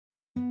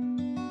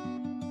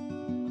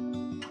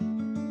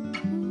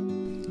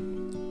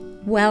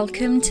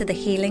Welcome to the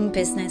Healing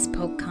Business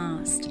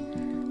Podcast.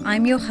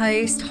 I'm your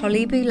host,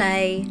 Holly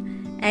Boulay,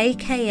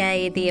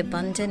 aka The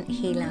Abundant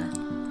Healer.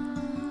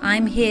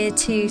 I'm here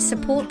to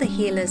support the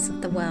healers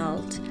of the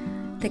world,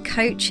 the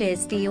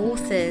coaches, the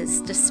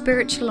authors, the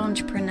spiritual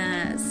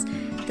entrepreneurs,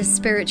 the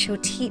spiritual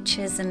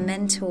teachers and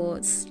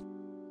mentors.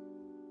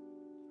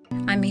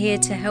 I'm here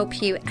to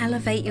help you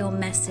elevate your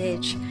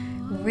message,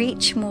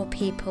 reach more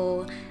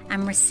people,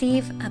 and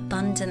receive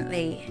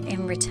abundantly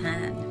in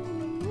return.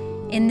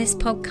 In this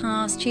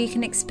podcast, you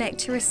can expect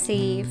to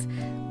receive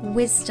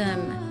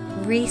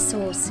wisdom,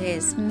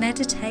 resources,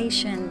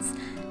 meditations,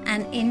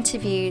 and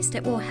interviews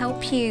that will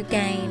help you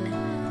gain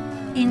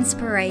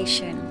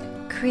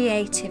inspiration,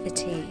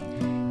 creativity,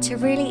 to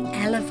really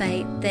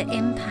elevate the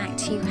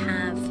impact you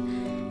have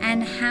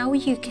and how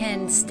you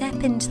can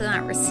step into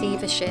that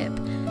receivership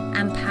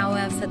and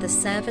power for the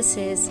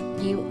services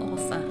you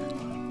offer.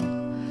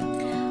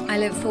 I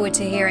look forward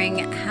to hearing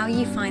how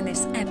you find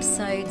this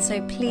episode,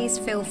 so please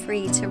feel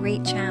free to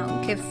reach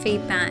out, give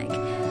feedback,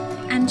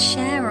 and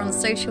share on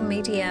social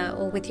media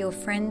or with your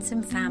friends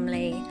and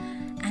family.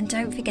 And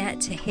don't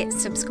forget to hit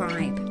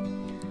subscribe.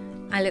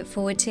 I look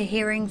forward to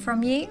hearing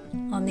from you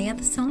on the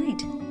other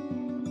side.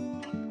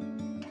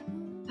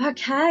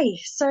 Okay,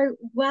 so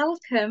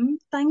welcome.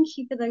 Thank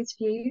you for those of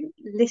you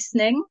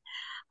listening.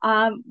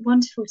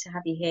 Wonderful to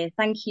have you here.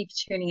 Thank you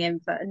for tuning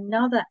in for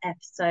another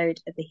episode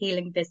of the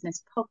Healing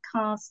Business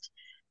Podcast.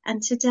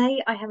 And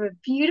today I have a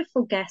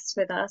beautiful guest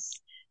with us,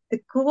 the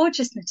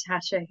gorgeous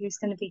Natasha, who's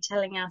going to be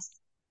telling us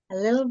a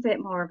little bit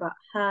more about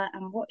her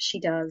and what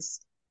she does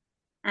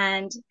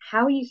and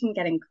how you can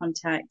get in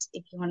contact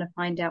if you want to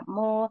find out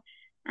more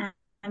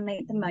and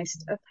make the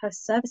most of her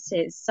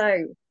services.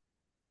 So,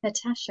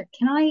 Natasha,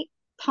 can I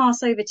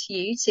pass over to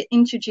you to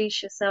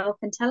introduce yourself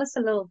and tell us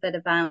a little bit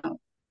about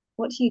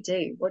what do you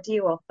do? What do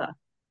you offer?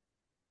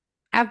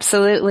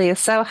 Absolutely.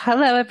 So,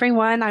 hello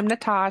everyone. I'm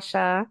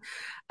Natasha.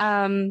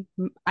 Um,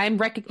 I'm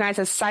recognized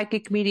as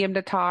psychic medium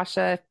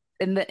Natasha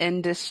in the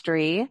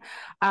industry.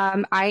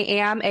 I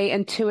am a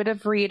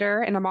intuitive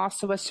reader and I'm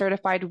also a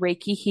certified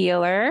Reiki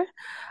healer.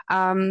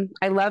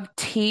 I love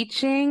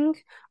teaching.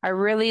 I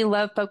really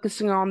love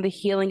focusing on the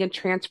healing and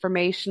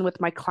transformation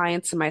with my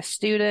clients and my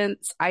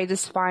students. I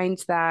just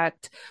find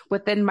that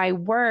within my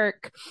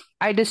work,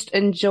 I just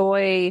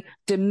enjoy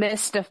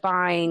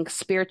demystifying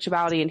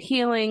spirituality and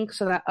healing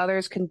so that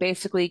others can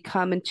basically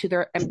come into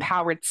their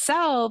empowered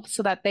selves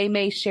so that they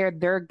may share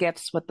their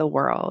gifts with the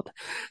world.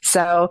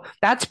 So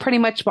that's pretty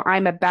much what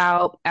I'm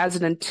about as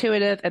an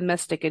intuitive and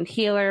mystic and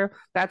healer.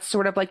 That's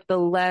sort of like the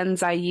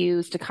lens I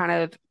use to kind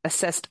of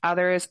assist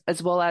others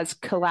as well as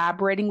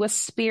collaborating with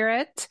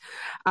spirit.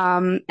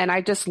 And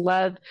I just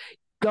love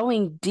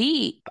going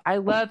deep. I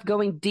love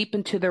going deep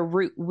into the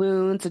root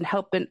wounds and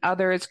helping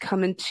others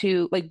come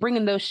into like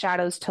bringing those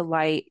shadows to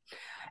light.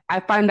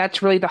 I find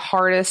that's really the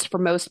hardest for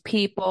most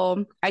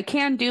people. I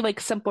can do like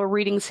simple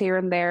readings here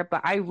and there,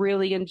 but I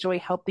really enjoy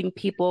helping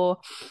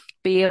people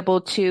be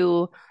able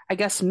to, I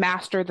guess,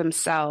 master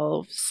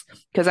themselves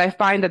because I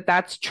find that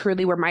that's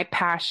truly where my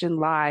passion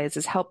lies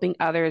is helping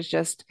others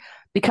just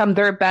become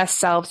their best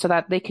selves so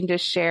that they can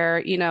just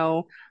share,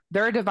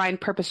 their divine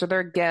purpose or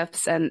their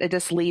gifts, and it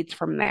just leads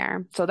from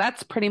there. So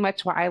that's pretty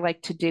much what I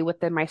like to do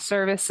within my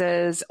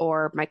services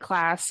or my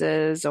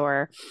classes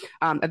or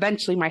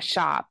eventually my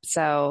shop.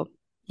 So,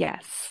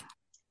 yes.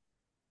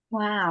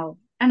 Wow.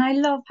 And I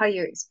love how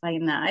you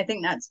explain that. I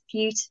think that's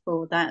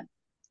beautiful, that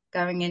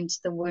going into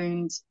the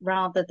wound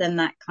rather than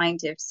that kind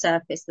of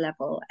surface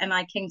level. And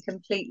I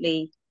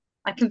completely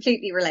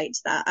relate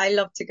to that. I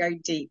love to go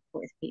deep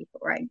with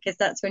people, right? Because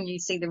that's when you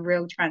see the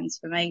real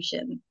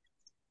transformation.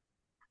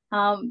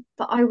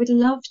 But I would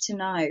love to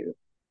know,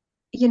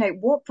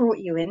 what brought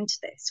you into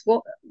this?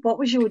 What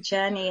was your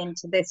journey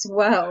into this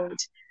world?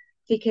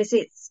 Because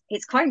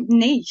it's quite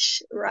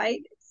niche, right?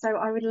 So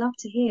I would love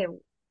to hear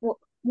what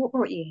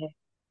brought you here.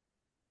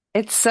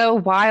 It's so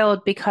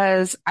wild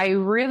because I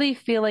really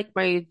feel like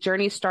my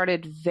journey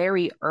started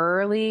very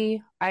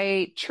early.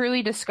 I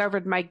truly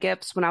discovered my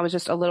gifts when I was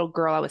just a little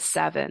girl. I was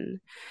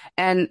 7.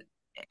 And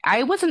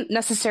I wasn't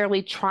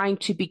necessarily trying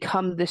to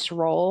become this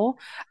role.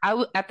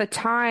 At the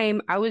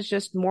time, I was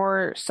just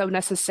more so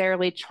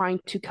necessarily trying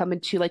to come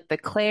into like the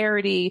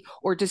clarity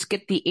or just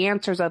get the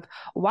answers of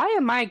why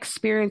am I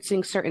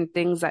experiencing certain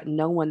things that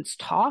no one's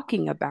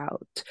talking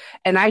about?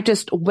 And I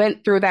just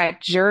went through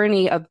that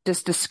journey of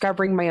just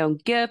discovering my own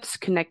gifts,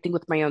 connecting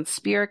with my own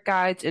spirit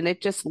guides, and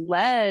it just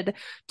led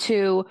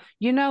to,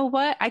 you know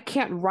what? I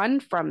can't run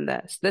from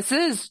this. This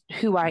is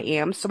who I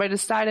am. So I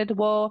decided,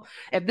 well,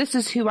 if this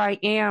is who I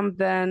am,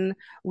 then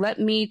let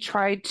me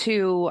try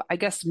to, I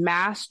guess,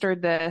 master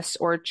this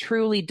or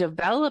truly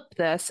develop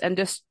this and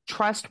just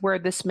trust where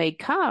this may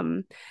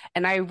come.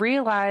 And I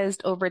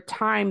realized over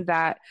time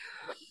that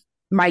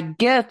my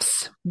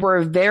gifts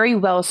were very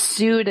well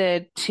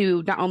suited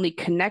to not only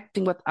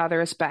connecting with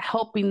others, but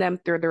helping them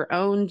through their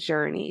own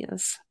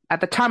journeys. At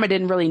the time, I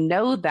didn't really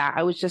know that.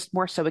 I was just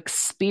more so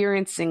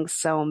experiencing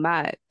so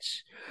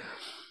much.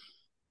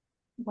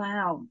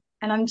 Wow.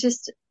 And I'm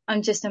just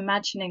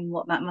imagining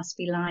what that must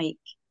be like.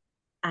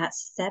 at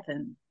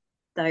 7,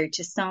 though,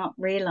 to start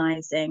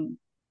realizing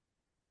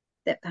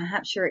that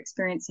perhaps you're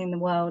experiencing the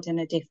world in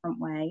a different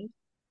way?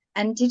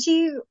 And did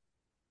you,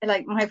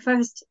 like, my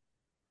first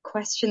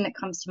question that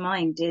comes to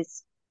mind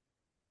is,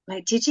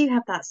 like, did you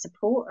have that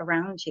support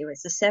around you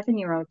as a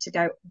 7-year-old to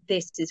go,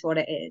 this is what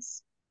it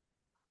is?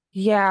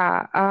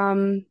 Yeah,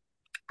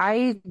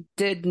 I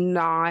did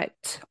not,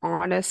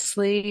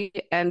 honestly.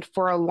 And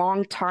for a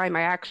long time,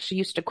 I actually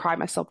used to cry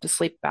myself to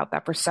sleep about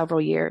that for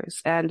several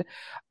years. And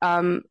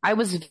I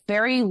was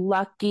very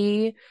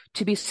lucky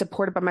to be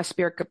supported by my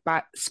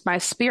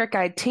spirit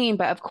guide team.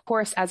 But of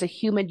course, as a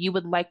human, you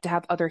would like to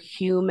have other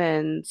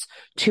humans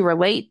to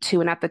relate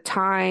to. And at the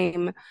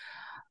time,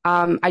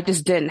 I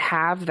just didn't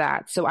have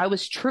that. So I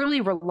was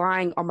truly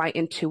relying on my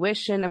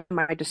intuition and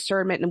my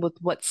discernment and with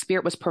what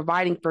spirit was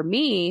providing for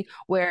me,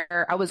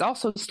 where I was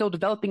also still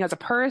developing as a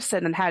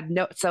person and had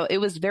no, so it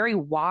was very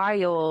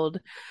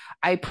wild.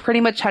 I pretty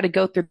much had to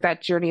go through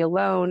that journey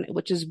alone,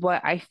 which is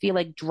what I feel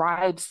like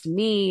drives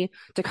me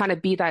to kind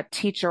of be that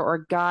teacher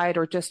or guide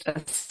or just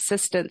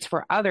assistance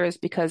for others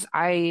because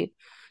I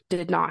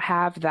did not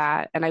have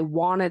that and I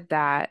wanted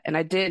that. And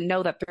I didn't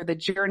know that through the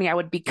journey I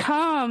would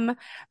become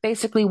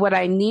basically what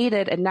I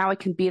needed. And now I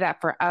can be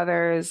that for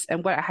others.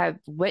 And what I have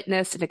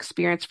witnessed and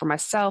experienced for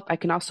myself, I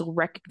can also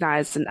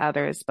recognize in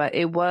others. But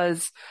it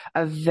was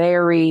a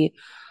very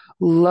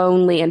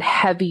lonely and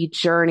heavy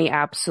journey,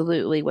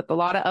 absolutely, with a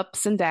lot of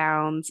ups and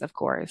downs, of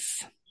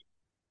course.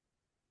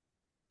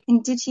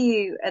 And did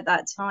you at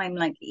that time,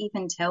 like,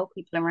 even tell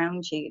people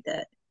around you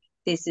that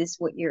this is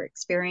what you're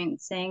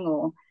experiencing?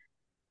 Or,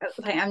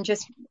 like, I'm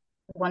just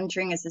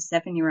wondering as a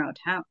 7-year-old,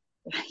 how,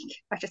 like,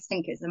 I just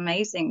think it's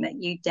amazing that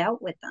you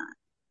dealt with that.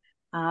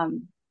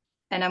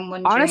 And I'm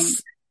wondering,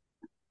 Honest,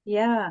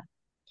 yeah, sorry.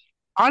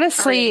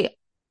 honestly,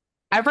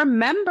 I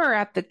remember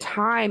at the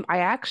time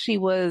I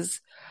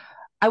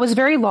was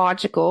very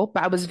logical,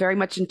 but I was very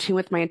much in tune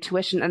with my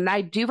intuition. And I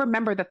do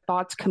remember the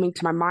thoughts coming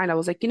to my mind. I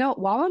was like,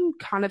 while I'm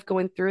kind of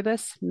going through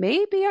this,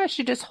 maybe I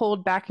should just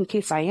hold back in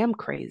case I am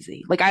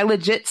crazy. Like I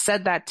legit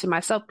said that to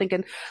myself,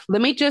 thinking,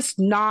 let me just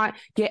not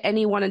get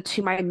anyone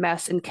into my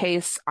mess in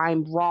case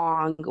I'm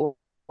wrong or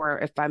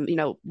if I'm,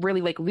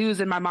 really like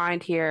losing my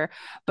mind here.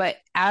 But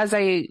as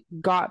I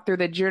got through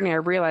the journey, I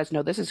realized,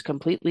 no, this is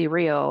completely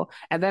real.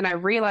 And then I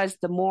realized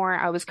the more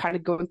I was kind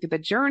of going through the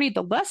journey,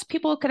 the less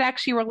people could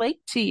actually relate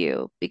to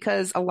you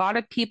because a lot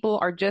of people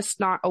are just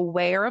not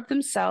aware of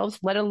themselves,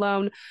 let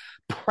alone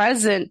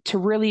present to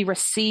really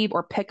receive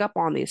or pick up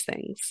on these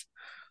things.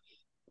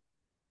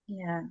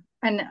 Yeah.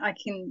 And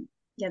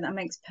yeah, that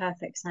makes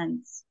perfect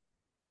sense.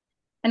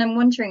 And I'm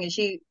wondering,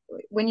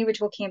 when you were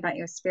talking about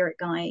your spirit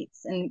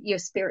guides and your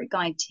spirit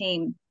guide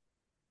team,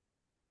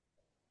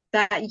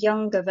 that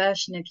younger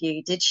version of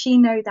you, did she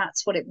know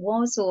that's what it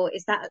was, or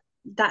is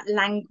that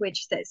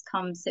language that's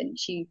come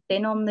since you've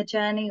been on the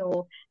journey,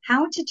 or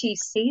how did you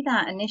see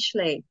that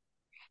initially?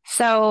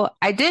 So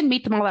I did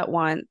meet them all at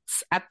once.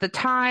 At the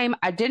time,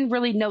 I didn't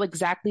really know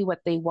exactly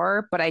what they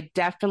were, but I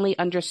definitely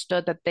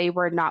understood that they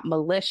were not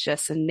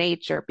malicious in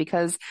nature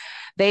because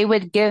they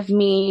would give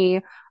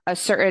me a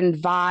certain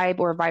vibe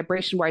or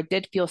vibration where I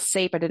did feel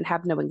safe. I didn't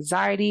have no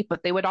anxiety,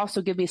 but they would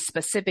also give me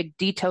specific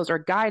details or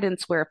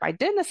guidance where if I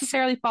didn't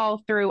necessarily follow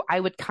through,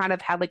 I would kind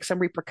of have like some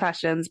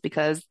repercussions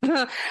because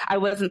I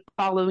wasn't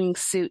following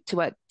suit to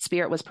what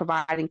spirit was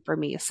providing for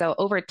me. So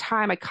over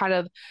time, I kind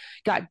of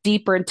got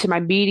deeper into my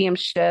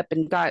mediumship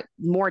and got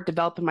more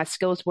developed in my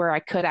skills where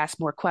I could ask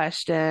more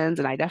questions,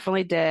 and I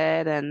definitely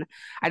did. And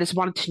I just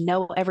wanted to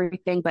know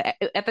everything. But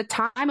at the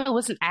time, it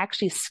wasn't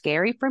actually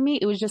scary for me.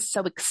 It was just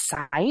so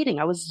exciting.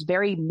 I was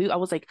I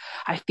was like,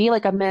 I feel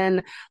like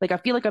I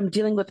feel like I'm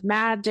dealing with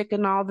magic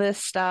and all this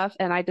stuff.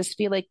 And I just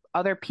feel like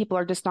other people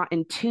are just not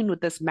in tune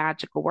with this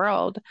magical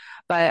world.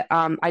 But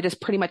I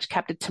just pretty much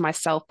kept it to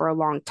myself for a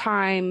long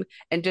time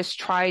and just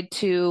tried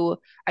to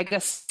I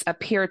guess,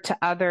 appear to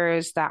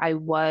others that I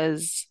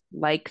was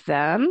like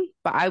them,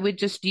 but I would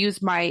just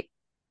use my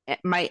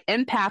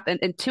empath and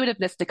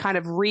intuitiveness to kind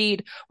of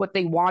read what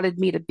they wanted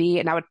me to be,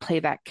 and I would play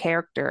that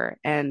character.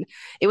 And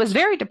it was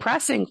very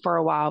depressing for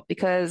a while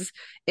because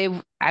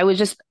I was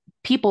just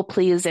people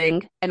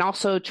pleasing and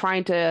also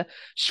trying to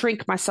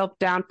shrink myself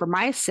down for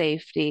my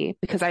safety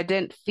because I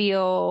didn't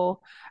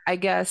feel, I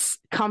guess,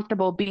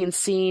 comfortable being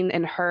seen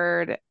and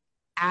heard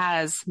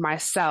as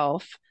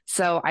myself.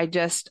 So I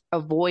just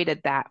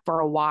avoided that for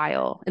a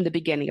while in the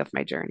beginning of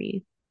my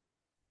journey.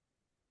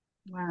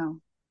 Wow.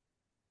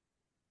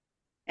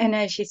 And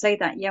as you say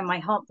that, yeah, my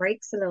heart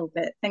breaks a little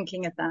bit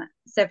thinking of that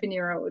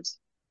 7-year-old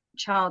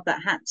child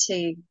that had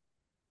to,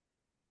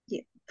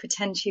 yeah,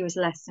 pretend she was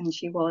less than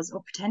she was,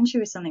 or pretend she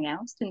was something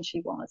else than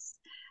she was.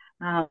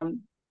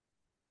 Um,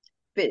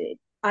 but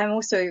I'm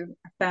also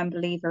a firm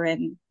believer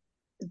in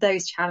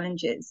those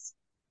challenges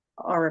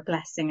are a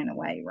blessing in a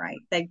way, right?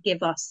 They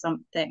give us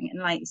something.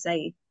 And like you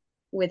say,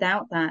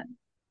 without that,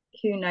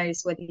 who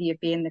knows whether you'd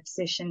be in the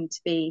position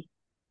to be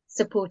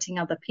supporting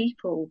other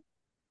people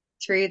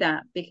through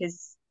that?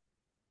 Because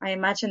I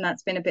imagine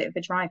that's been a bit of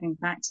a driving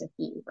factor for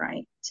you,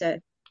 right? To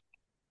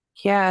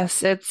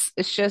Yes, it's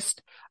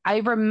just I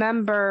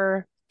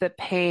remember the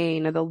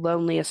pain and the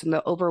loneliness and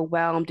the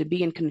overwhelmed and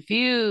being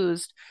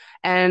confused.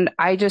 And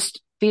I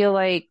just feel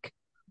like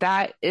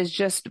that is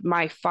just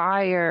my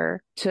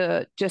fire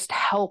to just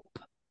help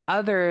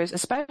others,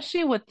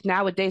 especially with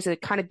nowadays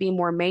it kind of being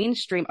more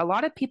mainstream. A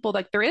lot of people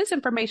like there is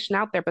information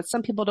out there, but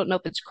some people don't know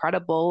if it's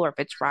credible or if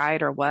it's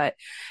right or what.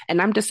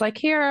 And I'm just like,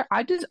 here,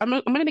 I'm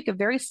going to make it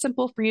very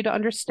simple for you to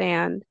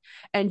understand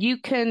and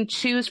you can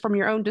choose from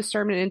your own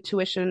discernment and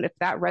intuition if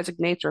that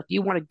resonates or if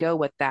you want to go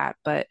with that.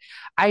 But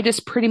I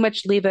just pretty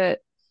much leave it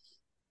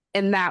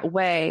in that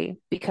way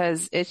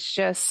because it's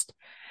just,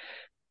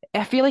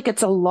 I feel like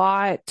it's a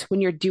lot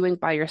when you're doing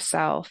by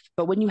yourself.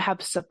 But when you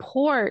have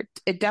support,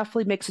 it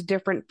definitely makes it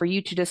different for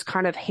you to just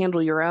kind of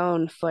handle your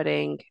own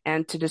footing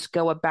and to just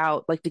go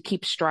about, like to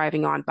keep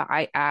striving on. But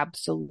I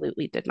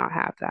absolutely did not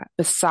have that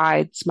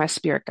besides my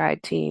spirit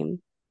guide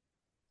team.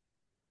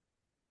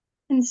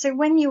 And so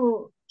when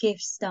your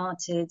gifts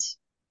started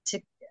to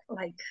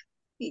like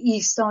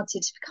you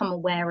started to become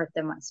aware of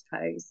them, I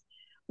suppose,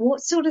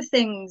 what sort of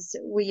things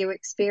were you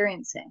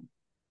experiencing?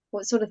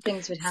 What sort of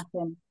things would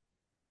happen?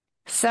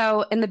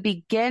 So in the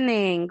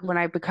beginning, when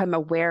I become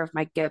aware of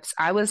my gifts,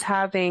 I was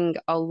having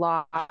a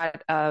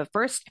lot of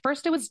first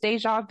it was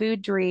deja vu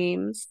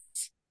dreams.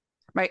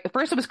 Right.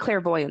 First it was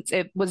clairvoyance.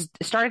 It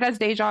started as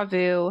deja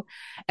vu,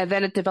 and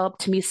then it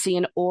developed to me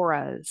seeing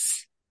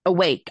auras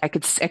awake. I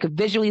could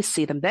visually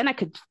see them. Then I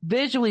could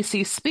visually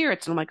see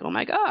spirits, and I'm like, oh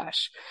my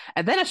gosh.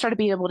 And then I started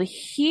being able to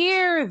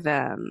hear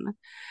them.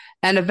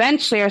 And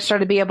eventually I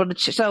started to be able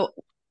to, so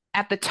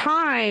at the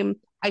time,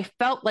 I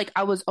felt like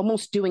I was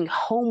almost doing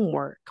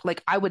homework.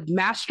 Like I would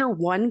master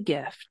one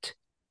gift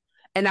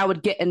and I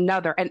would get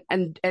another.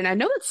 And I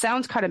know that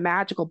sounds kind of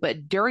magical,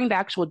 but during the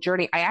actual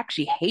journey, I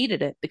actually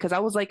hated it because I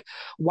was like,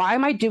 why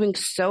am I doing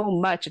so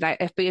much? And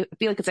I feel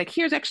like it's like,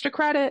 here's extra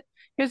credit.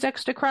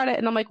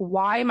 And I'm like,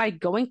 why am I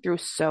going through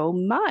so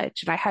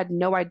much? And I had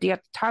no idea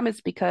at the time.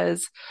 It's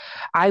because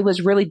I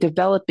was really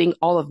developing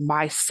all of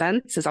my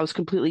senses. I was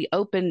completely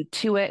open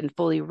to it and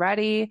fully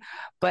ready.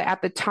 But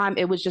at the time,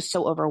 it was just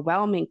so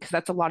overwhelming because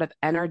that's a lot of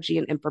energy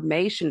and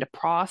information to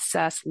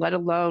process, let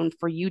alone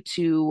for you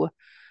to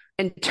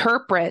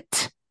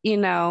interpret,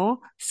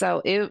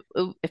 so it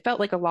felt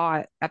like a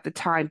lot at the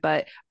time,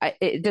 but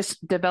it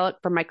just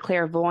developed from my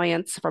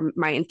clairvoyance, from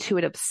my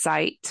intuitive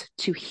sight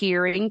to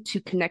hearing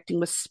to connecting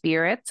with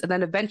spirits, and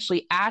then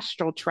eventually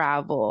astral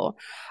travel.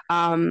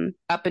 And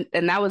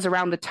that was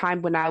around the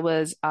time when I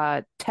was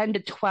 10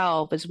 to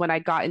 12 is when I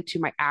got into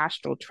my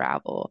astral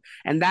travel,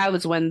 and that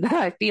was when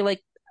I feel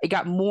like it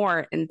got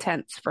more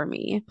intense for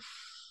me.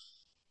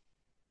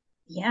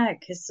 Yeah,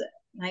 because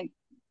like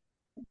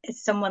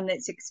as someone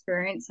that's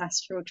experienced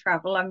astral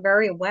travel, I'm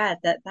very aware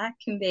that that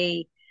can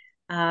be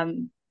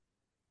um,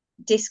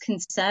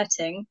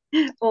 disconcerting,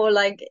 or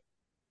like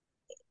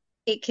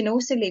it can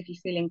also leave you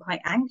feeling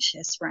quite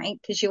anxious, right?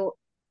 Because you're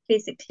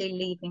physically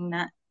leaving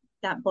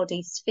that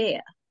body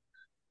sphere.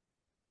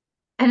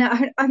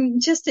 And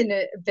I'm just in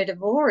a bit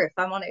of awe, if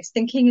I'm honest,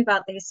 thinking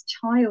about this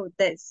child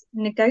that's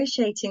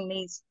negotiating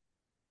these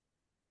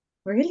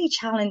really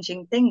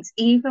challenging things,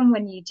 even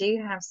when you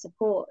do have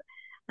support.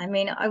 I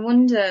mean, I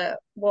wonder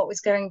what was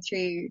going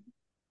through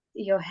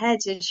your head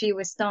as you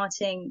were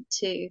starting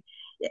to,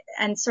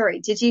 and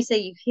sorry, did you say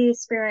you hear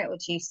spirit or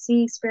do you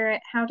see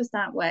spirit? How does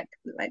that work?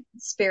 Like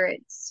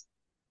spirits,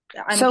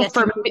 I'm So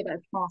guessing for people that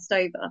have passed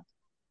over.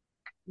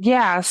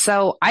 Yeah,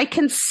 so I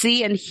can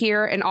see and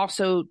hear and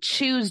also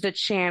choose the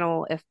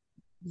channel if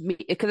me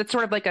because it's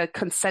sort of like a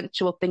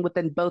consensual thing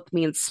within both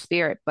me and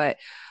spirit, but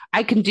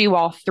I can do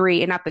all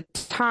three. And at the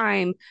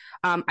time,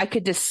 I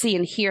could just see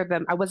and hear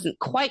them. I wasn't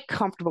quite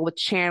comfortable with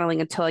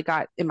channeling until I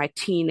got in my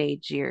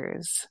teenage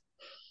years.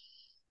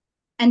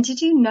 And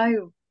did you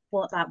know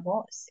what that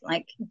was?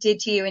 Like,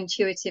 did you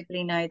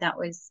intuitively know that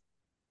was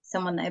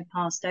someone that had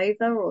passed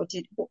over, or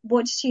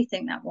what did you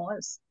think that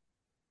was?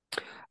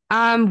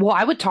 Well,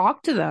 I would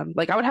talk to them.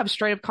 Like I would have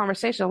straight up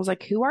conversation. I was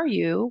like, "Who are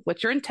you?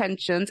 What's your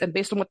intentions?" And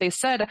based on what they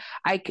said,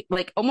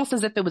 like almost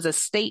as if it was a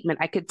statement.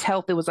 I could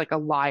tell if it was like a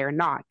lie or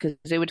not because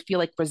it would feel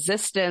like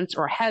resistance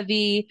or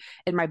heavy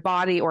in my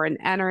body or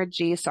in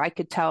energy. So I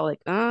could tell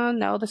like,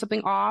 no, there's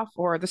something off,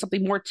 or there's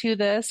something more to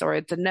this, or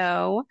it's a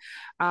no.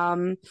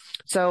 Um,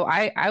 so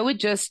I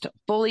would just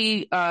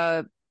fully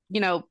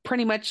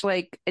pretty much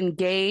like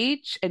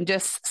engage and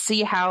just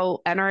see how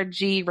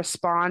energy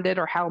responded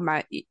or how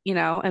my,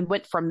 and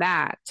went from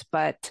that.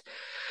 But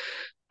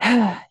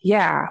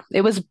yeah, it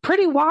was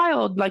pretty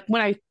wild. Like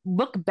when I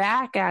look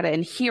back at it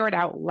and hear it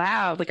out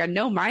loud, like I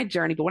know my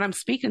journey, but when I'm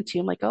speaking to you,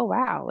 I'm like, oh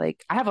wow,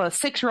 like I have a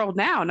 6-year-old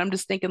now and I'm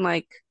just thinking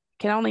like,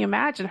 can only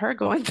imagine her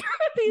going through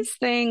these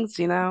things.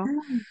 Yeah,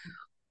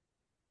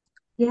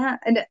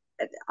 and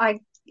I,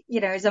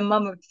 as a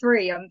mum of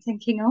three, I'm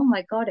thinking, oh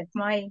my God, if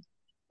my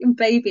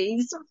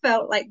babies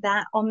felt like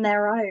that on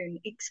their own,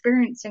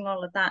 experiencing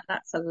all of that,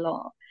 that's a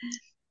lot.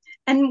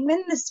 And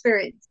when the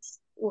spirits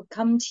would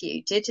come to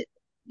you,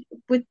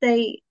 would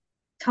they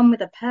come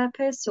with a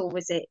purpose, or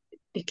was it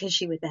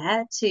because you were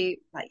there to,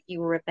 like,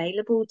 you were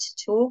available to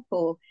talk,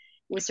 or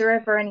Was there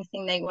ever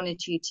anything they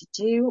wanted you to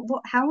do?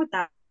 How would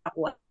that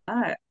work?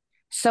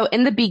 So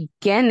in the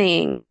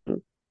beginning,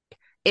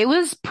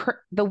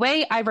 the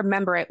way I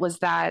remember it was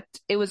that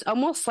it was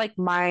almost like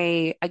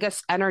I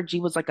guess,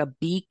 energy was like a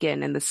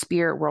beacon in the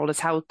spirit world, is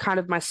how kind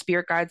of my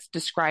spirit guides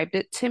described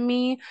it to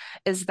me,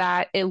 is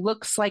that it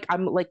looks like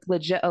I'm like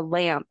legit a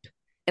lamp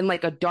in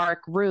like a dark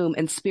room,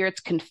 and spirits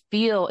can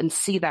feel and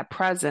see that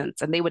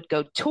presence, and they would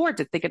go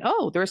towards it thinking,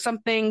 oh, there's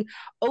something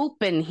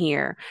open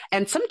here.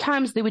 And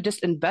sometimes they would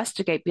just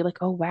investigate, be like,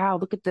 oh, wow,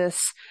 look at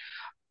this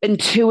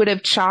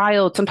intuitive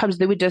child. Sometimes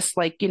they would just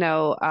like,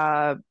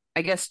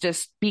 I guess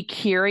just be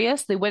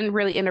curious. They wouldn't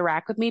really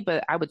interact with me,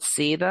 but I would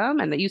see them,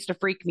 and it used to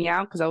freak me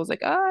out because I was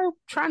like, oh, I'm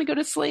trying to go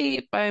to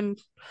sleep. I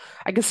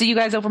can see you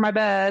guys over my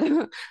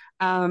bed.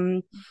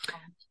 Um,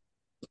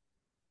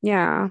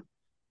 yeah.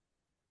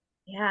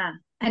 Yeah.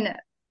 And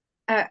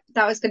that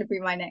was going to be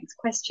my next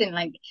question.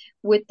 Like,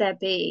 would there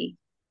be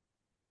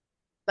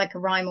like a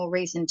rhyme or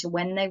reason to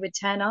when they would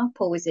turn up,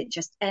 or was it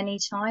just any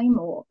time,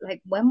 or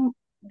like when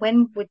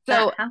would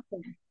that So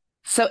happen?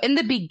 So in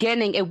the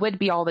beginning, it would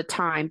be all the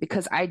time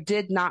because I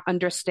did not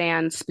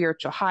understand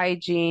spiritual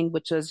hygiene,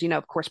 which is,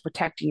 of course,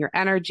 protecting your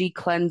energy,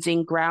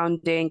 cleansing,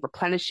 grounding,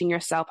 replenishing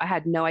yourself. I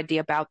had no idea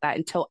about that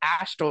until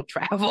astral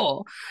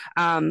travel.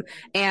 Um,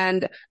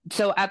 and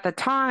so at the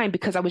time,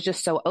 because I was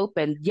just so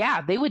open,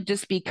 yeah, they would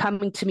just be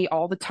coming to me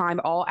all the time,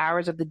 all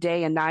hours of the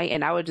day and night.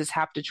 And I would just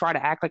have to try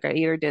to act like I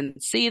either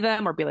didn't see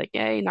them or be like,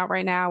 hey, not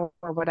right now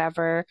or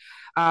whatever.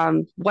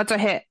 Once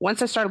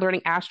I started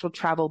learning astral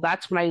travel,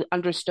 that's when I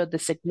understood the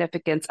significance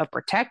of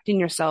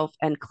protecting yourself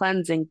and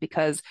cleansing,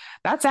 because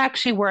that's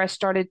actually where I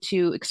started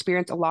to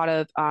experience a lot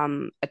of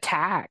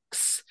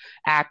attacks,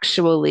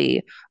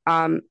 actually.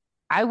 Um,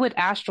 I would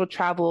astral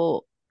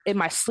travel in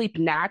my sleep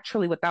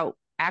naturally without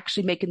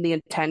actually making the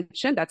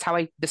intention. That's how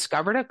I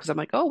discovered it, because I'm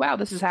like, oh, wow,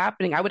 this is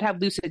happening. I would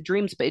have lucid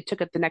dreams, but it took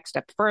it the next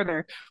step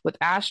further with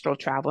astral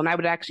travel. And I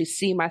would actually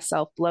see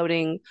myself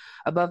floating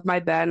above my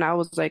bed. And I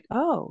was like,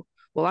 oh,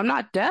 well, I'm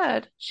not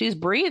dead. She's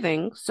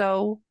breathing.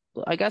 So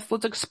I guess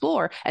let's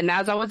explore. And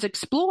as I was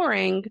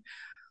exploring,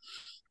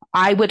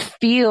 I would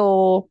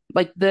feel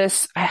like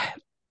this.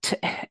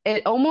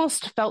 It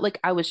almost felt like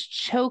I was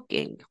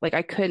choking, like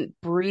I couldn't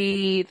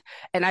breathe.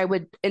 And I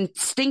would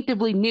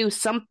instinctively knew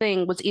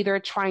something was either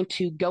trying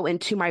to go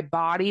into my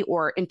body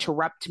or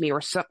interrupt me,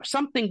 or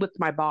something with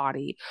my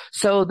body.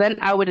 So then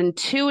I would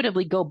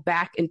intuitively go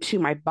back into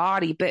my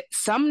body. But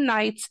some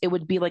nights it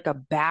would be like a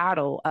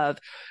battle of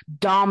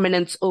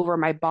dominance over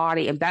my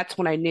body. And that's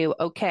when I knew,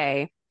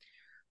 okay,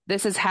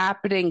 this is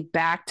happening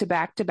back to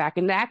back to back.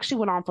 And it actually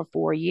went on for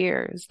 4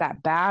 years,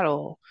 that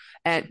battle.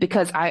 And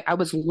because Wow. I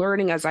was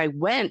learning as I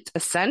went,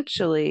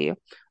 essentially,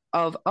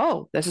 of,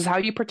 oh, this is how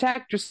you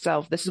protect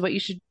yourself. This is what you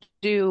should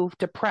do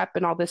to prep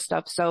and all this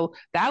stuff. So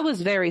that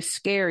was very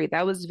scary.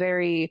 That was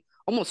very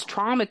almost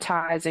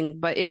traumatizing.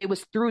 But it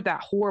was through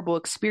that horrible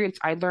experience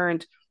I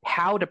learned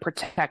how to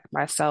protect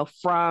myself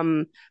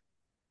from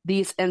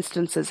these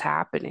instances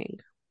happening.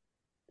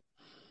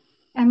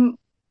 And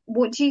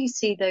what do you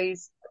see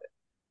those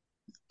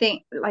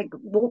think like?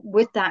 What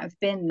would that have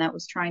been that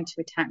was trying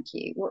to attack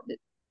you? What,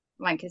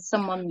 like, as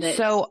someone that's,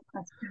 So I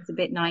suppose, a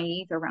bit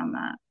naive around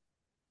that?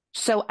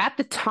 So at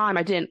the time,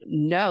 I didn't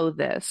know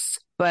this,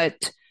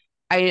 but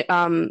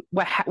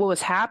what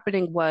was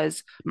happening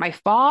was my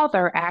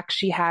father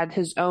actually had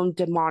his own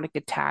demonic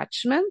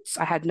attachments.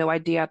 I had no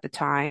idea at the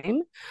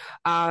time.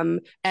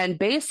 And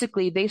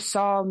basically they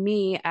saw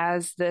me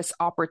as this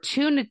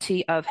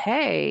opportunity of,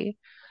 hey,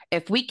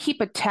 if we keep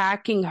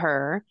attacking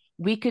her,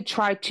 we could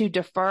try to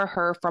defer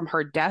her from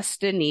her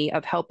destiny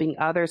of helping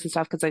others and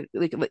stuff. Because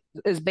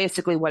is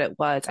basically what it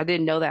was. I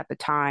didn't know that at the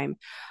time,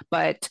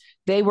 but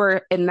they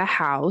were in the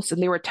house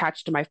and they were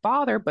attached to my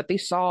father, but they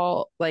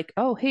saw like,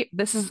 oh, hey,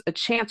 this is a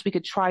chance we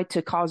could try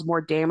to cause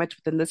more damage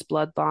within this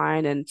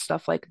bloodline and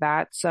stuff like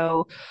that.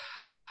 So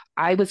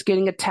I was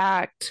getting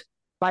attacked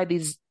by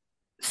these,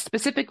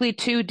 specifically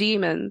two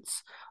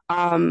demons.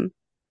 Um,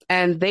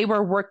 and they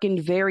were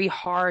working very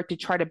hard to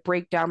try to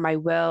break down my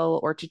will,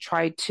 or to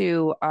try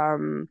to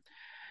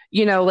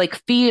like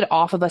feed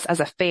off of us as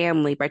a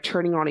family by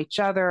turning on each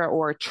other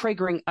or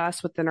triggering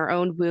us within our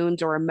own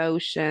wounds or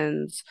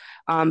emotions.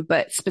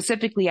 But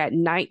specifically at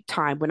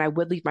nighttime, when I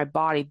would leave my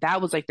body,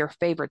 that was like their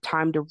favorite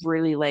time to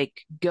really like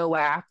go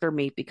after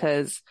me,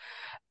 because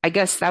I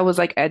guess that was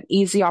like an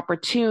easy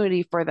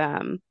opportunity for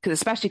them, because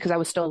especially because I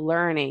was still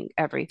learning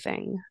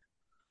everything.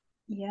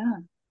 Yeah.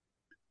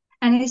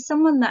 And as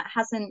someone that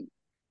hasn't,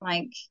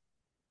 like,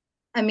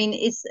 I mean,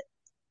 is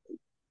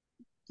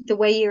the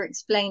way you're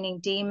explaining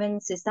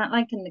demons, is that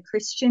like in the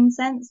Christian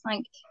sense?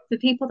 Like, for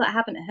people that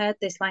haven't heard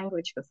this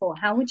language before,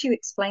 how would you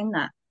explain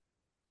that?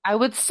 I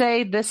would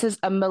say this is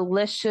a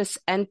malicious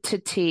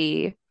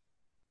entity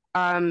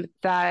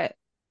that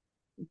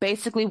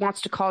basically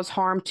wants to cause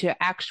harm to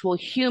actual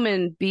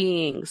human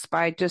beings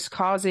by just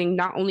causing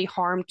not only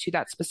harm to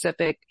that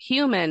specific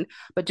human,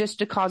 but just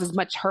to cause as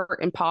much hurt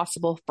as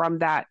possible from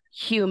that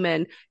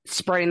human,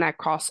 spreading that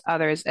across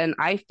others. And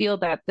I feel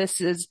that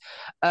this is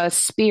a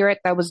spirit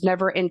that was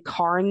never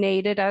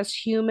incarnated as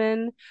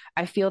human.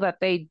 I feel that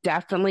they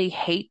definitely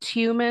hate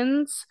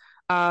humans.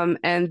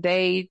 And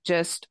they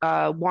just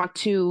want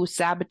to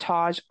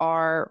sabotage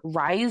our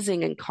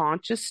rising in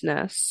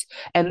consciousness.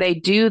 And they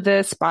do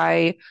this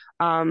by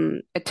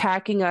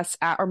attacking us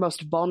at our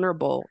most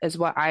vulnerable, is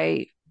what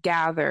I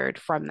gathered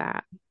from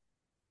that.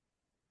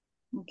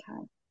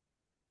 Okay.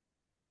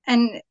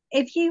 And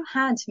if you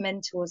had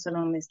mentors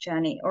along this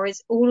journey, or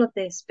is all of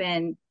this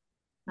been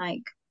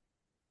like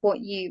what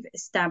you've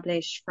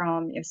established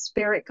from your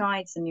spirit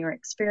guides and your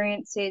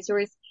experiences, or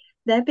is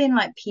there been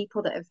like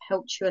people that have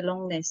helped you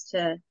along this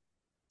to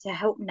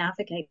help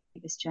navigate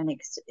this journey?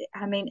 'Cause,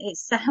 I mean, it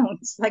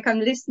sounds like I'm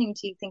listening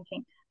to you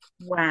thinking,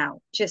 wow,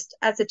 just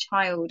as a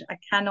child, I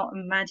cannot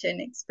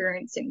imagine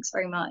experiencing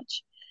so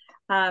much.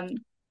 Um,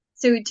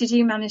 so did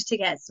you manage to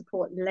get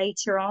support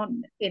later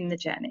on in the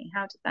journey?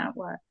 How did that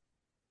work?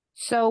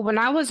 So when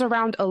I was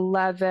around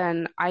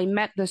 11, I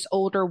met this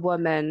older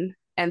woman,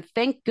 and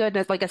thank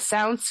goodness, like it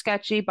sounds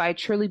sketchy, but I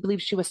truly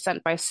believe she was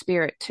sent by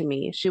spirit to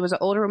me. She was an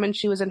older woman.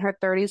 She was in her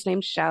 30s,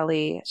 named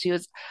Shelley.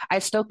 I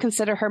still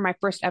consider her my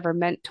first ever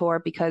mentor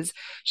because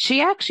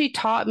she actually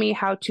taught me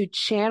how to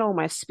channel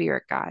my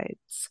spirit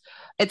guides.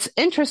 It's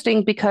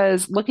interesting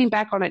because looking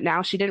back on it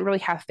now, she didn't really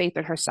have faith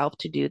in herself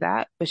to do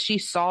that, but she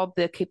saw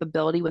the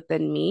capability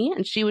within me,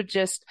 and she would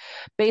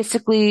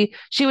basically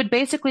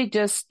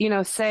just,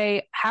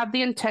 say, have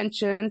the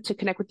intention to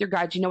connect with your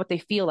guides. You know what they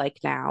feel like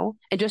now,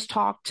 and just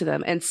talk to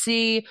them and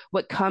see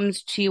what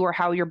comes to you or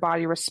how your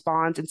body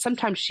responds. And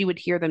sometimes she would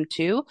hear them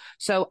too.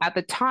 So at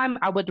the time,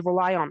 I would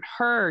rely on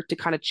her to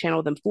kind of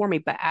channel them for me.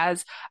 But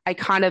as I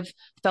kind of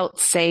felt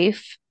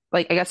safe,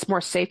 like I guess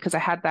more safe because I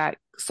had that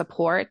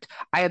support,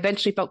 I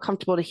eventually felt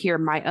comfortable to hear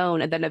my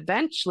own. And then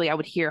eventually I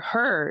would hear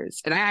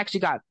hers. And I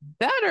actually got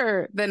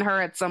better than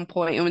her at some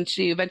point when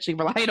she eventually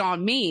relied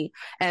on me.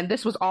 And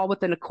this was all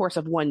within a course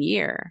of 1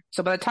 year.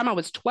 So by the time I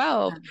was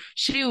 12,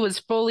 she was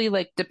fully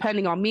like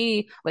depending on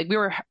me. Like we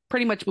were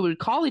pretty much, we would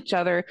call each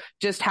other,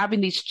 just having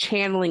these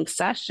channeling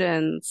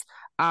sessions.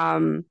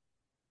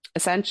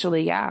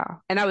 Essentially, yeah.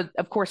 And I would,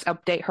 of course,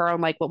 update her on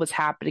like what was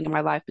happening in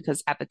my life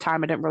because at the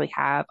time I didn't really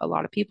have a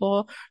lot of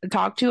people to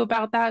talk to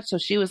about that. So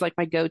she was like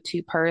my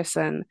go-to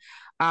person.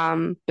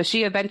 But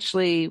she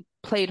eventually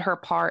played her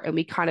part and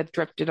we kind of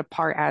drifted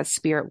apart as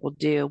spirit will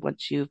do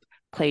once you've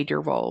played your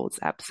roles.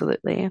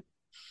 Absolutely.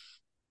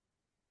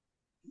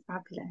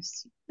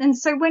 Fabulous. And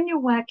so when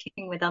you're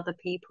working with other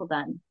people,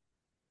 then,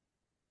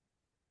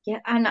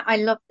 yeah, and I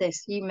love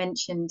this. You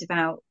mentioned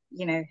about,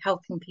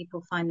 helping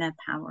people find their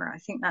power. I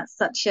think that's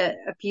such a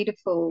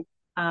beautiful,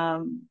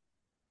 and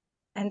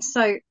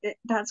so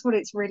that's what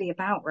it's really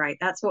about, right?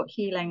 That's what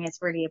healing is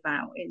really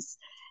about, is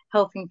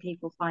helping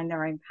people find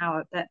their own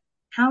power. But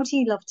how do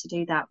you love to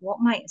do that? What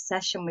might a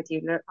session with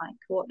you look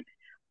like?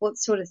 What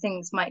sort of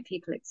things might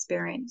people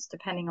experience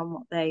depending on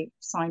what they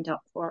signed up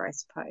for, I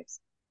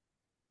suppose?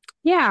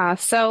 Yeah,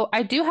 so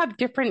I do have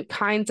different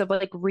kinds of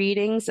like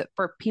readings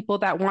for people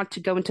that want to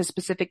go into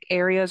specific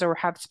areas or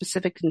have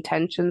specific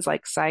intentions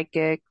like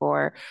psychic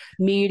or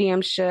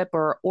mediumship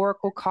or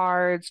oracle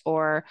cards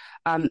or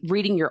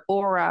reading your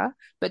aura.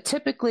 But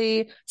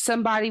typically,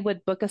 somebody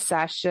would book a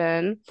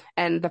session,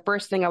 and the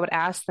first thing I would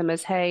ask them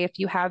is, hey, if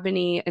you have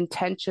any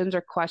intentions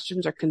or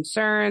questions or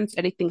concerns,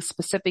 anything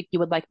specific you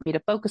would like me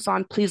to focus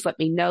on, please let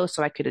me know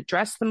so I could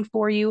address them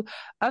for you.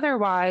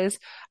 Otherwise,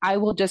 I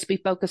will just be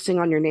focusing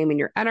on your name and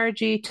your energy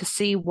to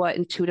see what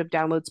intuitive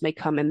downloads may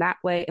come in that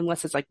way.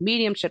 Unless it's like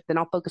mediumship, then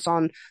I'll focus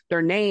on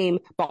their name,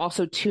 but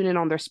also tune in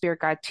on their spirit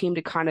guide team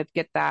to kind of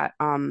get that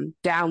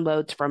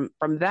downloads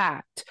from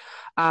that.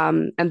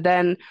 And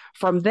then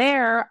from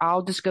there,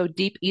 I'll just go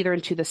deep either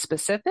into the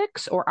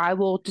specifics or I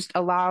will just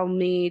allow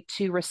me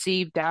to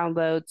receive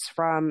downloads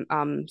from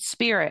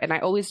spirit. And I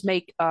always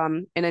make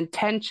an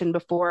intention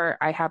before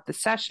I have the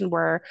session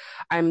where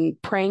I'm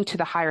praying to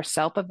the higher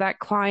self of that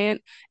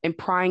client and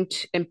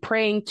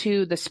praying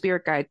to the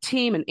spirit guide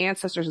team and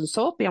ancestors and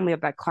soul family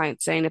of that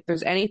client, saying if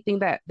there's anything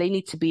that they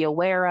need to be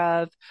aware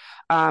of,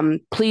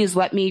 please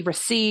let me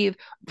receive,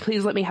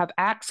 please let me have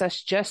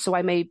access just so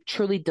I may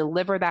truly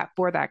deliver that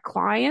for that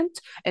client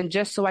and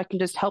just so I can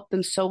just help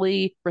them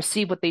solely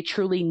receive what they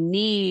truly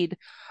need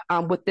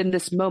within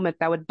this moment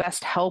that would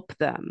best help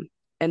them.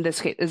 In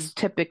this case is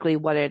typically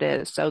what it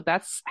is. So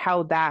that's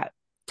how that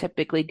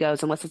typically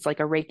goes. Unless it's like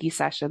a Reiki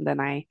session, then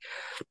I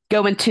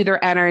go into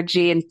their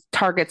energy and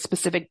target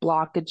specific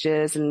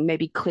blockages and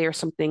maybe clear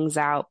some things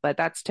out. But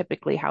that's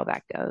typically how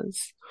that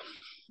goes.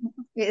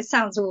 It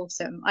sounds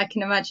awesome. I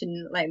can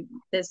imagine like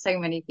there's so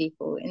many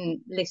people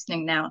in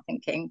listening now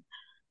thinking,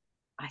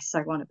 I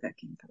so want to book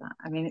in for that.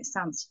 I mean, it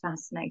sounds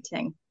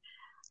fascinating.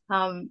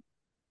 Um,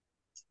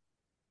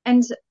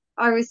 and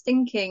I was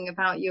thinking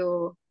about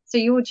your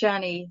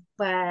journey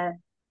where,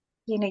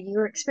 you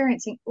were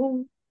experiencing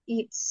all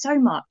so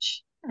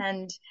much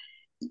and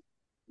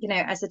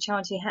as a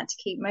child, you had to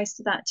keep most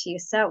of that to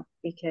yourself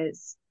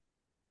because,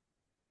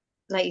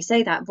 like you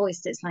say, that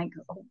voice that's like,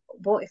 oh,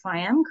 what if I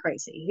am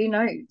crazy? Who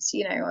knows?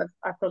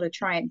 I've got to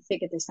try and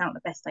figure this out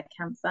the best I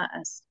can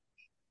first.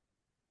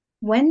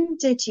 When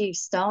did you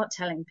start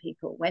telling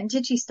people? When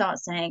did you start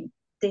saying,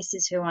 this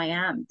is who I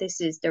am, this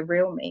is the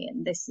real me,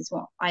 and this is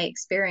what I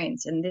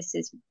experience, and this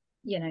is,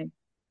 you know,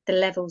 the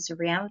levels of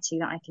reality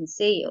that I can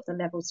see, or the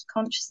levels of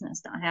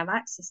consciousness that I have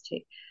access to?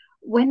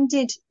 When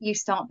did you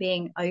start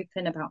being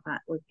open about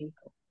that with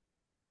people?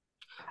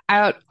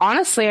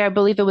 Honestly, I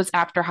believe it was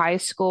after high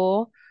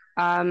school.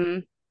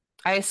 Um,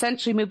 I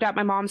essentially moved out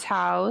my mom's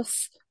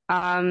house,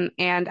 and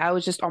I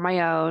was just on my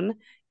own.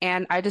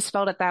 And I just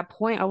felt at that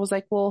point, I was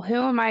like, well, who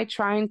am I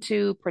trying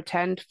to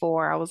pretend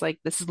for? I was like,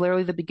 this is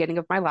literally the beginning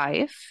of my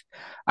life.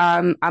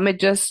 I'm gonna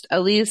just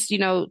at least,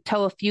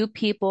 tell a few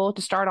people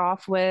to start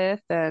off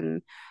with.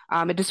 And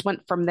it just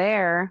went from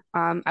there.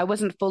 I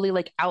wasn't fully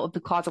like out of the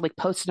closet, like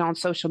posting on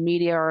social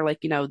media or like,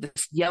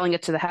 this yelling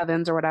it to the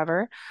heavens or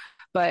whatever.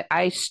 But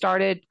I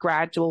started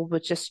gradual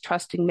with just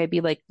trusting maybe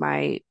like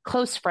my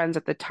close friends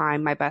at the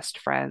time, my best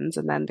friends.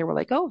 And then they were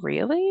like, oh,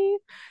 really?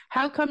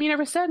 How come you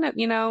never said it?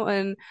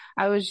 And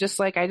I was just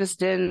like, I just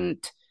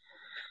didn't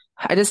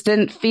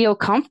feel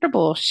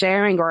comfortable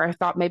sharing, or I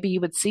thought maybe you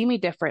would see me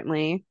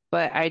differently.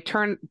 But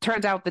turns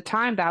out at the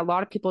time that a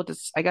lot of people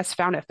just, I guess,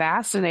 found it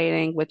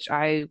fascinating, which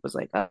I was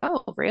like,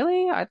 oh,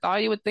 really? I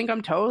thought you would think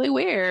I'm totally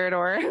weird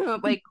or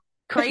like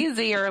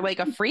crazy or like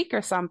a freak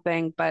or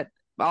something. But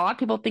a lot of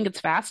people think it's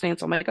fascinating.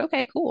 So I'm like,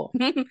 okay, cool.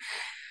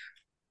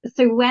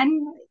 So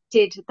when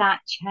did that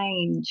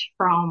change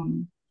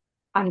from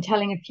I'm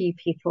telling a few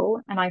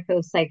people and I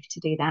feel safe to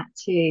do that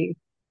to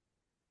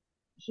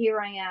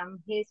here I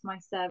am, here's my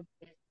service,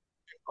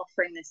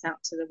 offering this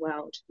out to the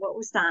world? What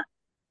was that?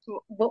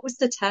 What was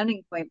the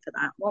turning point for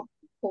that? What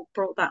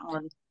brought that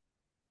on?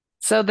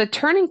 So the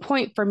turning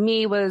point for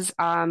me was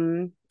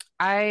I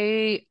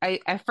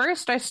at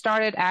first I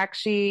started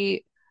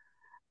actually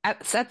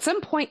at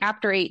some point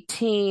after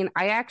 18,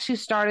 I actually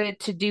started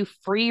to do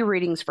free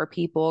readings for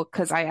people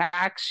because I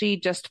actually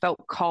just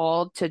felt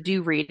called to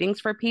do readings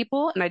for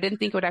people, and I didn't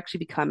think it would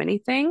actually become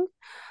anything.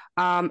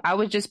 I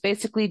would just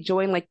basically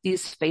join like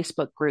these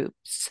Facebook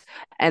groups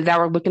and that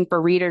were looking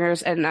for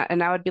readers, and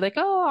I would be like,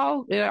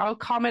 oh, I'll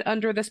comment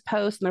under this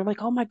post, and they're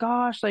like, oh my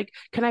gosh, like,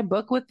 can I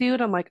book with you?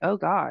 And I'm like, oh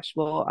gosh,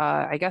 well,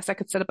 I guess I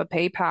could set up a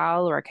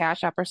PayPal or a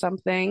Cash App or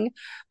something.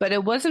 But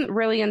it wasn't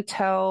really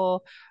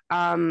until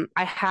I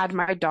had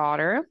my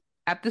daughter.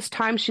 At this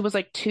time, she was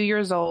like 2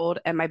 years old,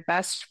 and my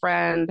best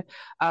friend,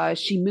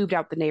 she moved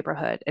out the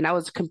neighborhood, and I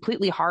was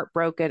completely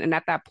heartbroken. And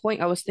at that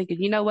point, I was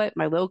thinking, you know what,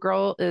 my little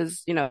girl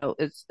is,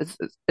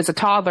 is a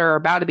toddler or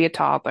about to be a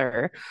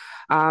toddler.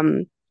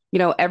 Um,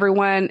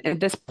 everyone at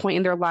this point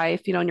in their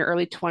life, in your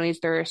early 20s,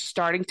 they're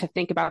starting to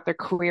think about their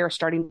career,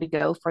 starting to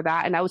go for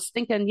that. And I was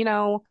thinking,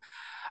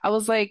 I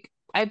was like,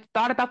 I've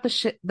thought about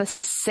the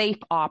safe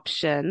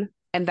option,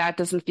 and that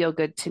doesn't feel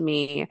good to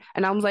me.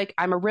 And I was like,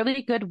 I'm a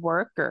really good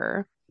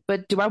worker,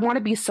 but do I want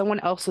to be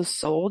someone else's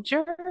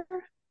soldier?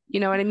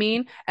 You know what I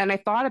mean? And I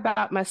thought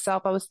about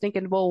myself. I was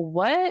thinking, well,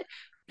 what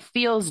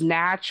feels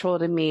natural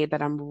to me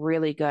that I'm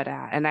really good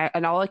at?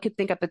 And all I could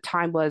think at the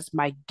time was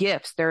my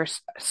gifts.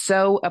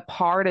 So a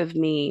part of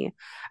me.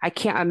 I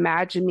can't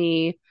imagine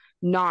me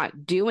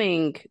not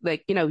doing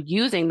like,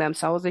 using them.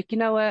 So I was like, you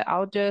know what?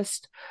 I'll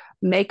just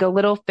make a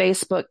little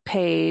Facebook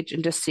page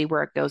and just see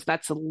where it goes.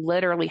 That's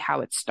literally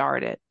how it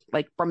started.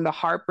 Like from the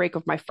heartbreak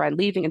of my friend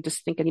leaving and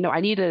just thinking, I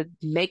need to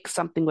make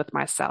something with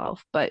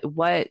myself. But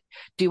what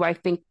do I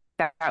think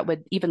that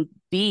would even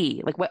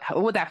be? Like, what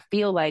would that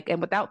feel like?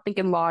 And without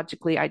thinking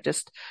logically, I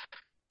just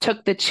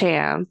took the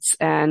chance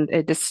and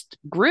it just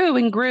grew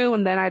and grew.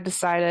 And then I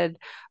decided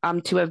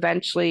to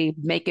eventually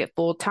make it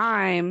full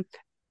time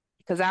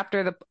because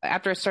after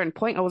a certain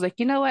point, I was like,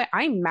 you know what?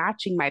 I'm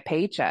matching my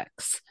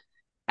paychecks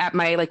at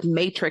my like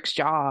matrix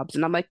jobs,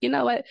 and I'm like, you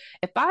know what,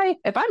 if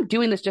I'm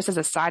doing this just as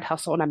a side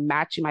hustle and I'm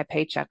matching my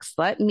paychecks,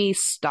 let me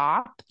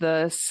stop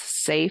the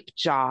safe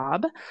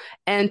job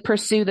and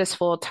pursue this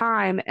full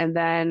time. And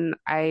then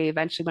I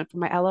eventually went for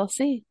my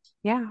LLC.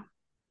 Yeah.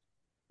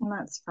 Well,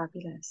 that's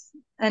fabulous.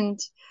 And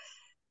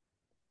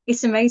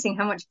it's amazing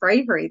how much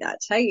bravery that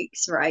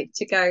takes, right?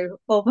 To go,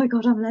 oh my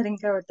God, I'm letting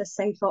go of the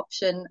safe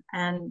option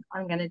and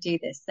I'm going to do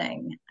this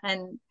thing.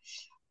 And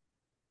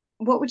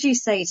what would you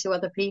say to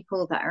other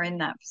people that are in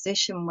that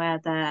position where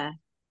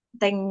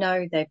they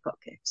know they've got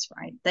gifts,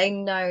 right? They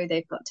know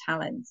they've got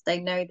talents.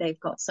 They know they've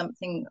got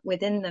something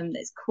within them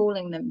that's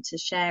calling them to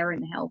share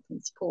and help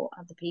and support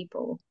other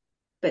people.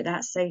 But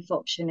that safe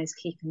option is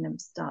keeping them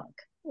stuck.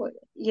 What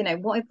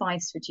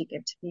advice would you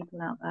give to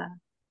people out there?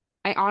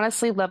 I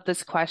honestly love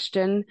this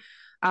question.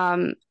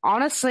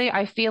 Honestly,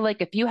 I feel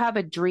like if you have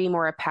a dream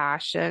or a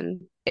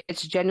passion,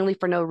 it's genuinely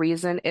for no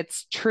reason.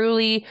 It's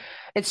truly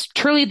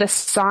the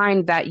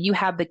sign that you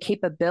have the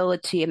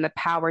capability and the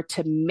power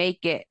to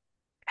make it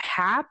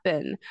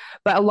happen.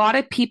 But a lot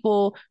of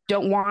people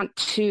don't want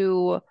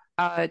to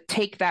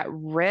take that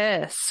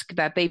risk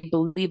that they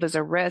believe is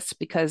a risk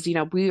because,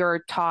 we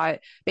are taught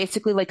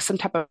basically like some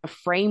type of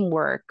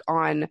framework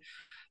on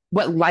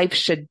what life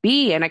should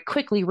be. And I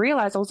quickly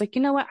realized I was like,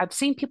 you know what? I've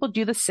seen people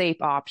do the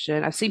safe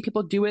option. I've seen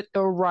people do it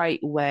the right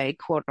way,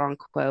 quote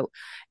unquote.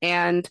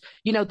 And,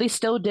 they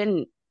still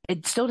didn't.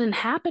 It still didn't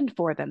happen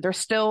for them. They're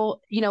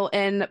still,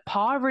 in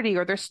poverty,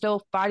 or they're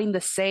still fighting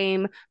the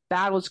same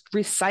battles,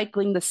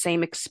 recycling the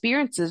same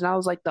experiences. And I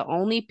was like, the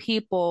only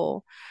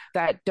people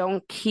that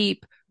don't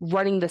keep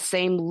running the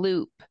same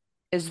loop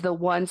is the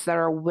ones that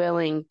are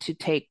willing to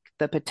take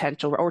the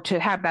potential or to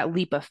have that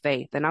leap of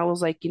faith. And I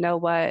was like, you know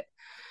what?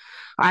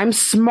 I'm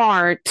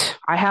smart.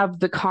 I have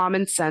the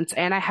common sense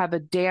and I have a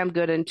damn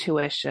good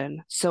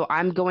intuition. So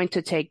I'm going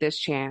to take this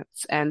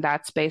chance. And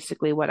that's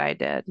basically what I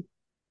did.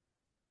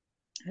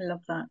 I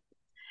love that.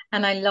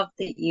 And I love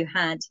that you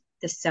had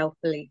the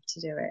self-belief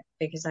to do it,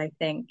 because I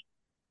think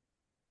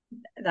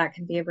that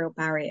can be a real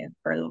barrier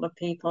for a lot of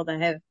people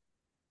that have,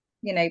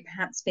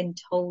 perhaps been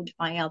told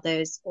by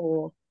others,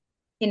 or,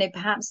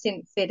 perhaps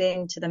didn't fit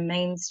into the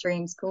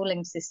mainstream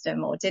schooling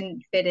system, or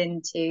didn't fit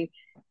into,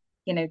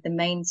 the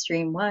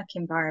mainstream work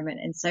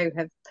environment, and so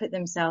have put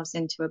themselves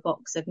into a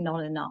box of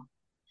not enough.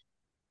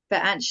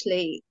 But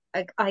actually,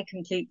 I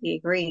completely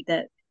agree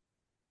that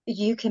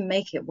you can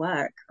make it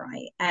work,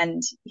 right?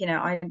 And,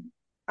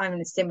 I'm in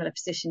a similar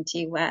position to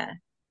you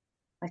where,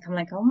 like, I'm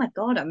like, oh my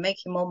God, I'm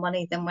making more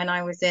money than when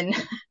I was in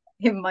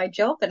in my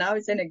job, and I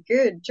was in a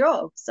good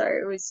job. So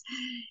it was,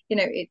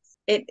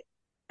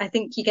 I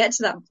think you get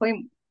to that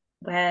point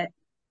where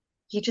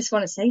you just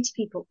want to say to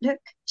people, look,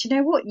 do you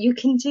know what? You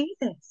can do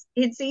this.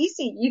 It's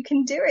easy. You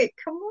can do it.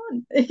 Come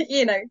on,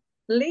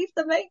 leave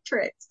the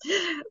matrix.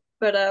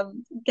 But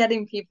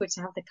getting people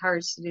to have the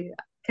courage to do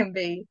that can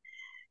be,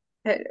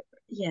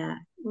 yeah,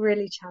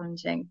 really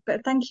challenging.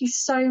 But thank you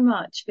so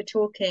much for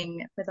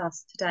talking with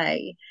us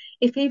today.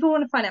 If people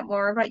want to find out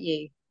more about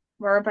you,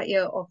 more about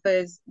your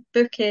offers,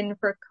 book in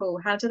for a call,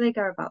 how do they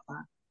go about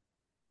that?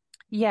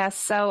 Yes,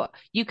 so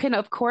you can,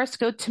 of course,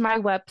 go to my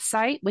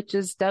website, which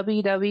is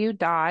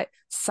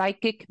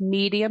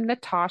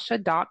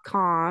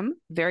www.psychicmediumnatasha.com.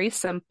 Very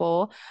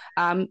simple.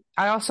 I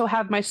also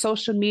have my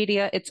social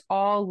media. It's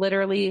all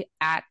literally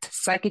at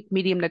Psychic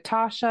Medium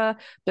Natasha.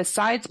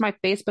 Besides my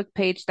Facebook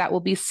page, that will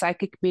be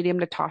Psychic Medium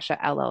Natasha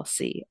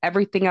LLC.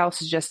 Everything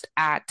else is just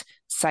at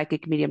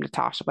Psychic Medium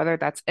Natasha, whether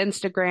that's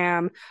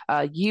Instagram,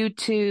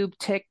 YouTube,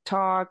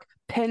 TikTok,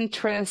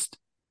 Pinterest.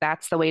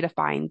 That's the way to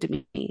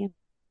find me.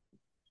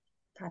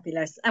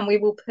 Fabulous. And we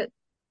will put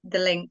the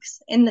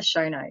links in the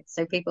show notes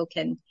so people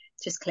can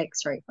just click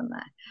straight from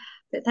there.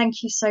 But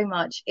thank you so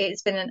much.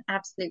 It's been an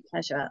absolute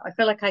pleasure. I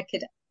feel like I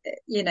could,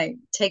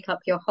 take up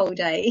your whole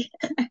day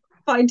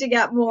finding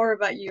out more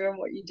about you and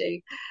what you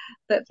do.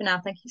 But for now,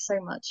 thank you so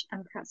much.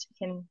 And perhaps we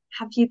can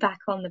have you back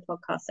on the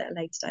podcast at a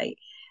later date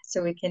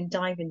so we can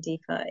dive in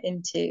deeper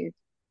into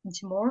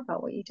more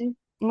about what you do.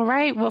 All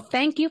right. Well,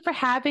 thank you for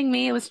having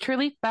me. It was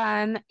truly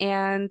fun.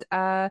 And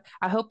I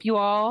hope you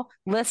all,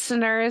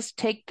 listeners,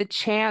 take the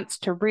chance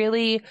to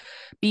really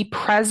be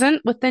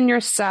present within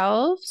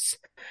yourselves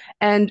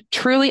and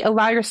truly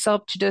allow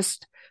yourself to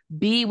just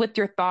be with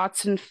your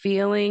thoughts and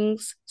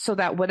feelings so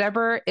that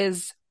whatever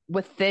is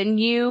within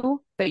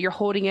you that you're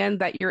holding in,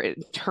 that you're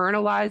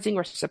internalizing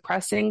or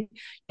suppressing,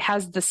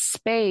 has the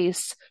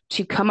space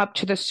to come up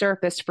to the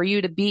surface for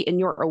you to be in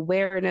your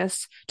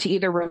awareness to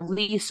either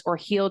release or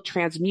heal,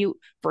 transmute,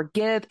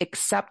 forgive,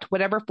 accept,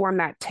 whatever form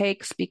that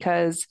takes.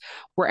 Because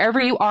wherever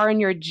you are in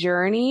your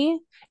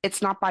journey,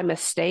 it's not by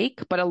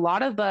mistake, but a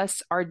lot of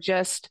us are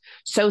just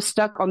so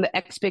stuck on the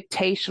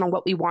expectation on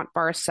what we want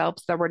for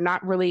ourselves that we're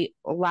not really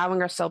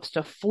allowing ourselves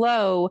to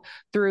flow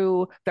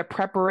through the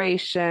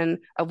preparation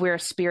of where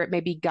spirit may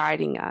be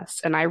guiding us.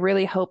 And I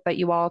really hope that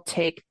you all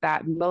take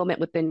that moment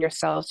within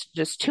yourselves to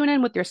just tune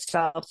in with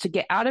yourselves, to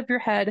get out of your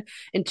head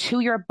into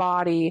your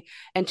body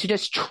and to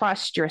just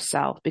trust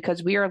yourself,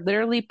 because we are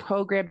literally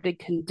programmed and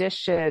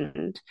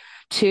conditioned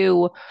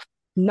to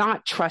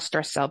not trust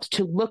ourselves,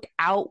 to look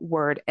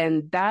outward.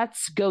 And that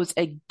goes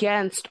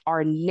against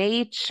our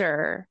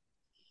nature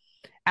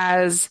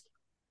as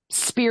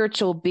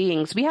spiritual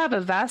beings. We have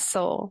a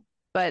vessel,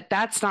 but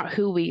that's not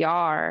who we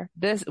are.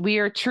 We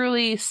are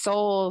truly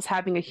souls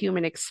having a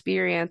human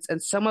experience.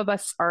 And some of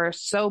us are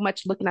so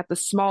much looking at the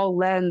small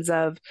lens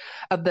of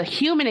the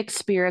human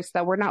experience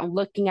that we're not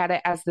looking at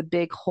it as the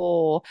big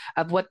whole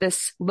of what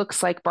this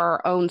looks like for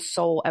our own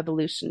soul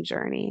evolution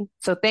journey.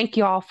 So thank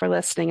you all for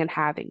listening and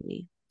having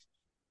me.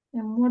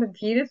 And what a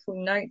beautiful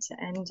note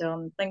to end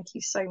on. Thank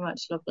you so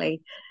much,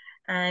 lovely.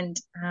 And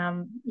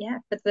for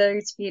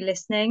those of you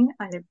listening,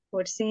 I look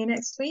forward to seeing you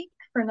next week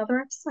for another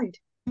episode.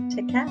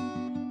 Take care.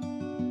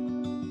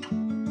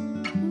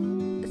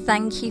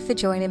 Thank you for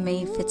joining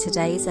me for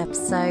today's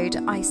episode.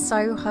 I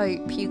so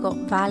hope you got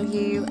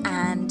value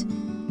and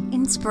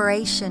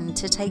inspiration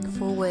to take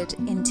forward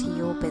into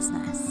your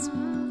business.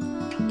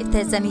 If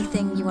there's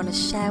anything you want to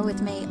share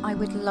with me, I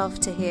would love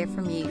to hear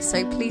from you.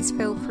 So please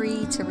feel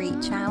free to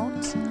reach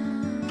out.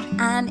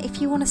 And if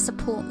you want to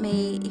support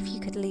me, if you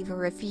could leave a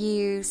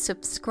review,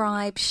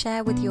 subscribe,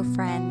 share with your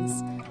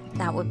friends,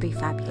 that would be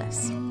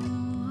fabulous.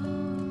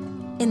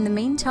 In the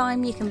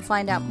meantime, you can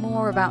find out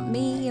more about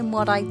me and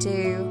what I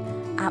do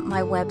at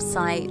my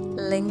website.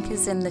 Link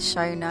is in the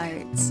show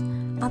notes.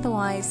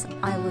 Otherwise,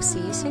 I will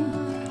see you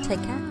soon.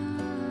 Take care.